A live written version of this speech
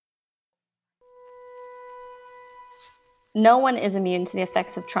No one is immune to the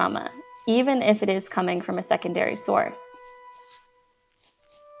effects of trauma, even if it is coming from a secondary source.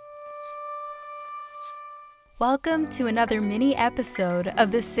 Welcome to another mini episode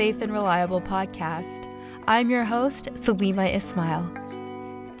of the Safe and Reliable podcast. I'm your host, Salima Ismail.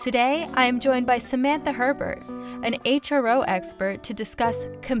 Today, I am joined by Samantha Herbert, an HRO expert, to discuss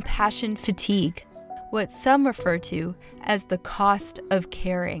compassion fatigue, what some refer to as the cost of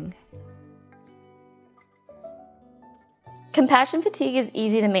caring. Compassion fatigue is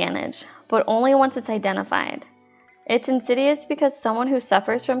easy to manage, but only once it's identified. It's insidious because someone who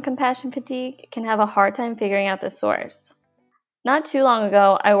suffers from compassion fatigue can have a hard time figuring out the source. Not too long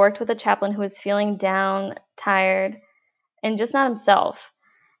ago, I worked with a chaplain who was feeling down, tired, and just not himself.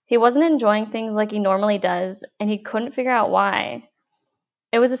 He wasn't enjoying things like he normally does, and he couldn't figure out why.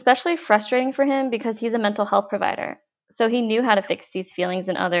 It was especially frustrating for him because he's a mental health provider, so he knew how to fix these feelings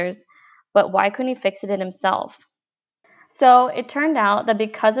in others, but why couldn't he fix it in himself? So it turned out that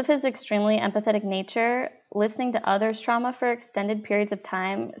because of his extremely empathetic nature, listening to others' trauma for extended periods of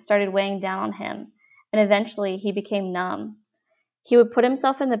time started weighing down on him, and eventually he became numb. He would put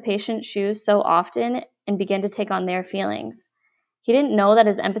himself in the patient's shoes so often and begin to take on their feelings. He didn't know that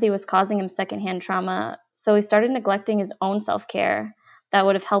his empathy was causing him secondhand trauma, so he started neglecting his own self-care that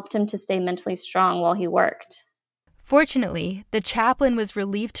would have helped him to stay mentally strong while he worked. Fortunately, the chaplain was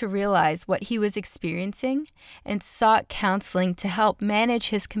relieved to realize what he was experiencing and sought counseling to help manage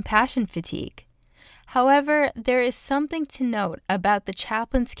his compassion fatigue. However, there is something to note about the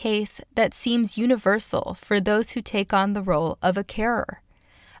chaplain's case that seems universal for those who take on the role of a carer: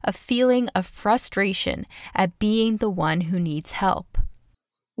 a feeling of frustration at being the one who needs help.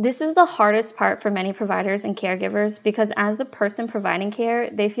 This is the hardest part for many providers and caregivers because as the person providing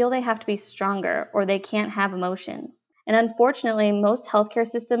care, they feel they have to be stronger or they can't have emotions. And unfortunately, most healthcare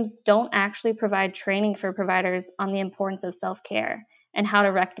systems don't actually provide training for providers on the importance of self-care and how to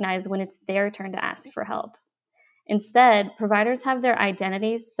recognize when it's their turn to ask for help. Instead, providers have their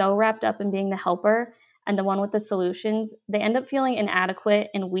identities so wrapped up in being the helper and the one with the solutions, they end up feeling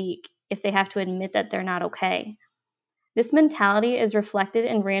inadequate and weak if they have to admit that they're not okay. This mentality is reflected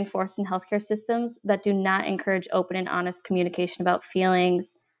and reinforced in healthcare systems that do not encourage open and honest communication about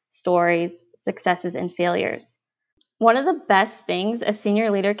feelings, stories, successes, and failures. One of the best things a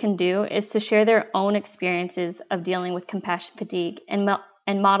senior leader can do is to share their own experiences of dealing with compassion fatigue and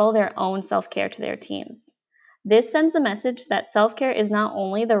model their own self-care to their teams. This sends the message that self-care is not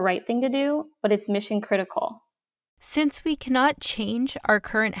only the right thing to do, but it's mission critical. Since we cannot change our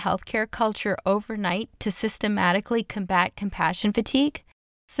current healthcare culture overnight to systematically combat compassion fatigue,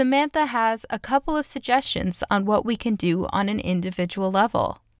 Samantha has a couple of suggestions on what we can do on an individual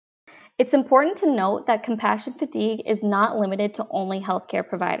level. It's important to note that compassion fatigue is not limited to only healthcare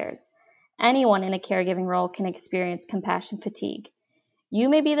providers. Anyone in a caregiving role can experience compassion fatigue. You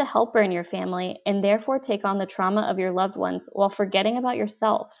may be the helper in your family and therefore take on the trauma of your loved ones while forgetting about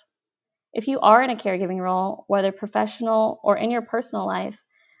yourself. If you are in a caregiving role, whether professional or in your personal life,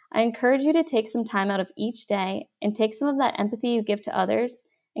 I encourage you to take some time out of each day and take some of that empathy you give to others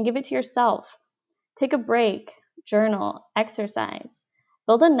and give it to yourself. Take a break, journal, exercise.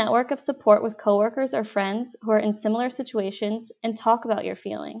 Build a network of support with coworkers or friends who are in similar situations and talk about your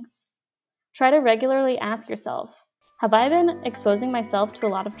feelings. Try to regularly ask yourself, have I been exposing myself to a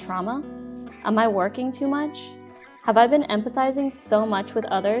lot of trauma? Am I working too much? Have I been empathizing so much with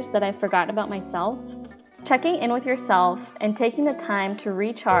others that I forgot about myself? Checking in with yourself and taking the time to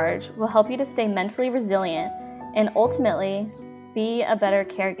recharge will help you to stay mentally resilient and ultimately be a better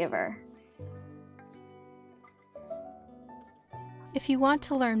caregiver. If you want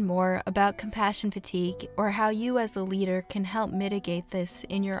to learn more about compassion fatigue or how you as a leader can help mitigate this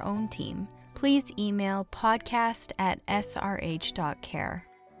in your own team, please email podcast@srh.care.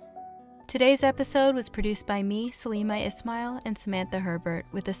 Today's episode was produced by me, Salima Ismail, and Samantha Herbert,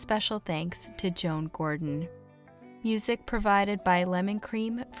 with a special thanks to Joan Gordon. Music provided by Lemon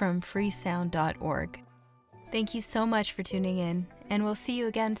Cream from freesound.org. Thank you so much for tuning in, and we'll see you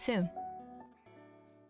again soon.